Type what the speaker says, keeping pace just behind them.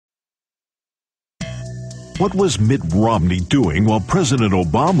What was Mitt Romney doing while President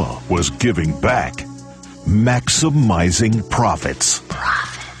Obama was giving back? Maximizing profits.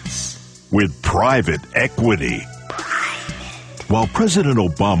 With private equity. While President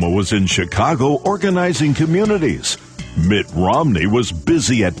Obama was in Chicago organizing communities, Mitt Romney was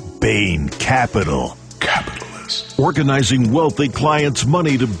busy at Bain Capital. Organizing wealthy clients'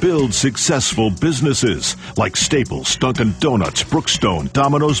 money to build successful businesses like Staples, Dunkin' Donuts, Brookstone,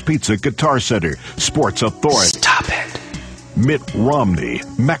 Domino's Pizza, Guitar Center, Sports Authority. Stop it. Mitt Romney,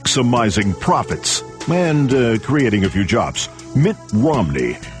 maximizing profits and creating a few jobs. Mitt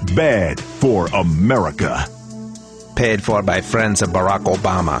Romney, bad for America. Paid for by friends of Barack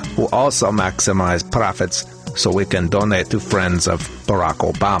Obama, who also maximize profits so we can donate to friends of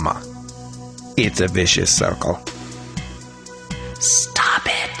Barack Obama. It's a vicious circle.